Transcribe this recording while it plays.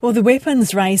Well, the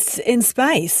weapons race in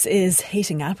space is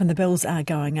heating up and the bills are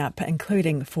going up,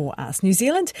 including for us. New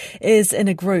Zealand is in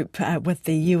a group with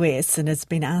the US and has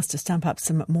been asked to stump up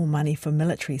some more money for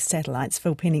military satellites.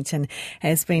 Phil Pennington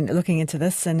has been looking into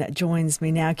this and joins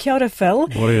me now. Kia ora, Phil.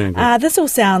 Morning. This all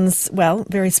sounds, well,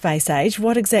 very space age.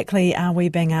 What exactly are we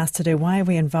being asked to do? Why are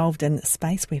we involved in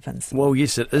space weapons? Well,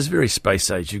 yes, it is very space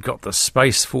age. You've got the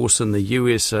Space Force in the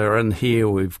US are in here.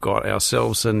 We've got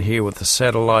ourselves in here with the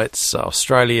satellites.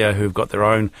 Australia, who've got their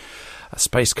own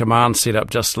Space Command set up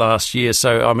just last year.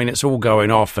 So, I mean, it's all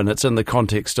going off, and it's in the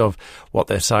context of what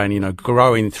they're saying,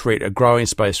 growing threat, a growing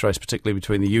space race, particularly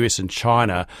between the US and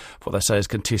China, what they say is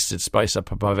contested space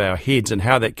up above our heads, and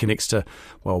how that connects to,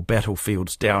 well,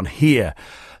 battlefields down here.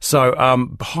 So,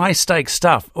 high-stakes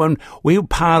stuff. And we're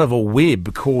part of a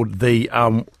web called the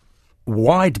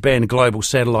Wideband Global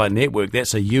Satellite Network.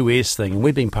 That's a US thing, and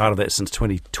we've been part of that since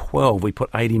 2012. We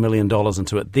put $80 million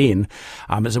into it then.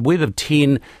 It's a web of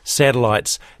 10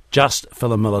 satellites just for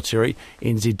the military.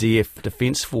 NZDF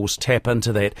Defence Force tap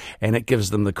into that, and it gives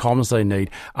them the comms they need.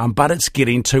 But it's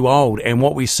getting too old, and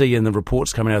what we see in the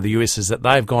reports coming out of the US is that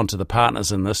they've gone to the partners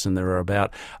in this, and there are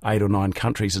about 8 or 9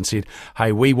 countries, and said,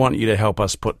 hey, we want you to help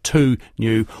us put 2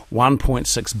 new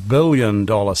 $1.6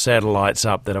 billion satellites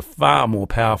up that are far more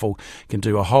powerful, can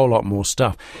do a whole lot more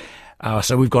stuff.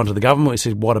 So we've gone to the government, we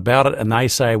said, what about it? And they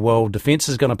say, well, Defence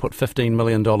is going to put $15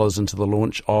 million into the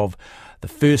launch of the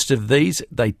first of these.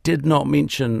 They did not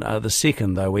mention the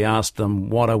second, though. We asked them,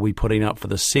 what are we putting up for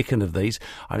the second of these?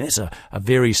 I mean, it's a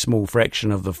very small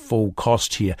fraction of the full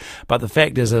cost here. But the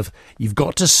fact is, if you've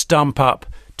got to stump up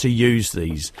to use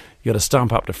these, you've got to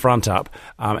stump up to front up,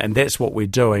 and that's what we're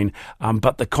doing.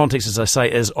 But the context, as I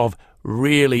say, is of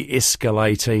really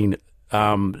escalating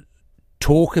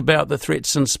talk about the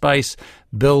threats in space,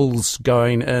 bills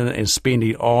going in and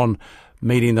spending on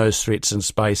meeting those threats in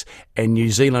space, and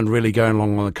New Zealand really going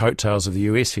along on the coattails of the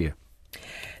US here.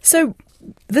 So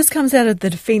this comes out of the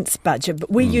defence budget,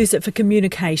 but we use it for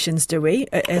communications, do we,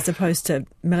 as opposed to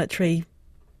military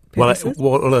purposes?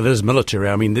 Well, it is military.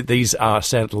 I mean, these are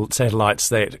satellites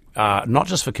that are not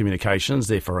just for communications,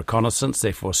 they're for reconnaissance,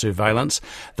 they're for surveillance.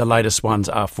 The latest ones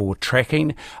are for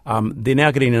tracking. They're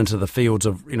now getting into the fields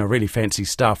of really fancy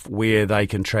stuff where they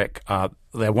can track.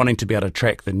 They're wanting to be able to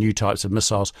track the new types of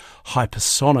missiles,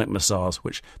 hypersonic missiles,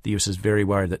 which the US is very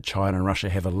worried that China and Russia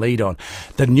have a lead on.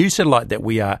 The new satellite that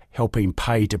we are helping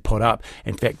pay to put up,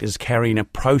 in fact, is carrying a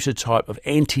prototype of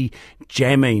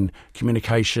anti-jamming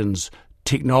communications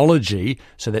technology,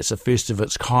 so that's the first of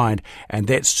its kind, and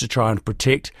that's to try and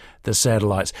protect the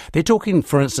satellites. They're talking,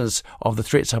 for instance, of the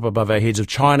threats up above our heads of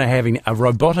China having a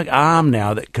robotic arm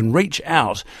now that can reach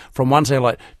out from one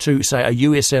satellite to, say, a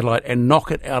US satellite and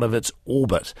knock it out of its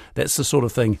orbit. That's the sort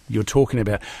of thing you're talking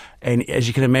about. And as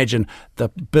you can imagine, the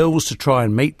bills to try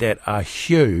and meet that are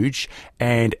huge,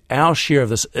 and our share of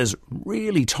this is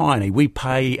really tiny. We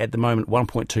pay at the moment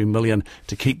 $1.2 million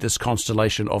to keep this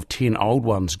constellation of 10 old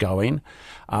ones going.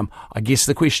 I guess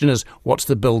the question is, what's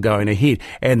the bill going ahead?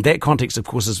 And that context, of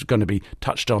course, is going to be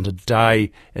touched on today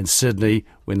in Sydney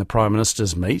when the Prime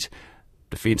Ministers meet.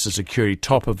 Defence and security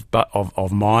top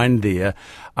of mind there.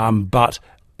 But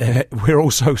we're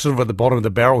also sort of at the bottom of the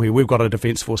barrel here. We've got a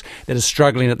Defence Force that is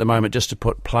struggling at the moment just to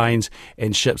put planes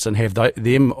and ships and have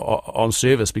them on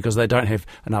service because they don't have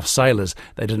enough sailors.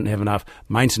 They didn't have enough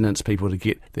maintenance people to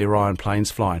get the Orion planes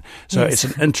flying. So It's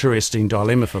an interesting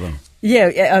dilemma for them.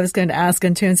 Yeah, I was going to ask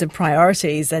in terms of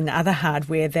priorities and other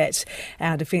hardware that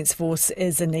our Defence Force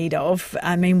is in need of.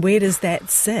 I mean, where does that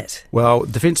sit? Well,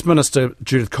 Defence Minister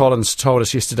Judith Collins told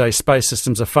us yesterday space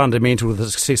systems are fundamental to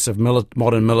the success of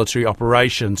modern military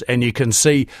operations, and you can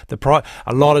see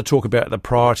a lot of talk about the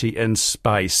priority in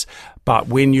space. But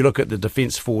when you look at the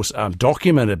Defence Force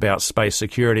document about space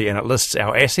security and it lists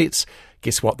our assets,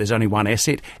 guess what? There's only one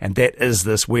asset, and that is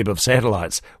this web of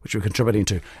satellites, which we're contributing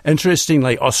to.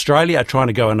 Interestingly, Australia are trying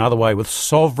to go another way with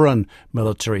sovereign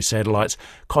military satellites,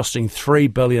 costing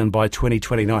 $3 billion by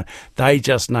 2029. They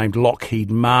just named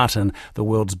Lockheed Martin, the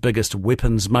world's biggest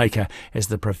weapons maker, as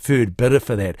the preferred bidder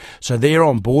for that. So they're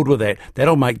on board with that.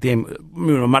 That'll make them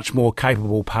a much more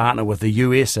capable partner with the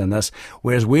US in this,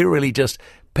 whereas we're really just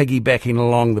piggybacking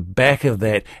along the back of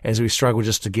that as we struggle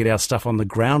just to get our stuff on the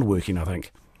ground working, I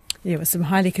think. Yeah, with some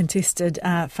highly contested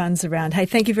funds around. Hey,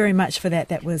 thank you very much for that.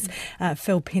 That was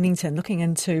Phil Pennington looking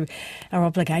into our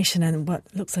obligation and what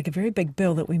looks like a very big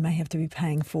bill that we may have to be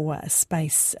paying for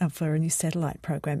space for a new satellite program.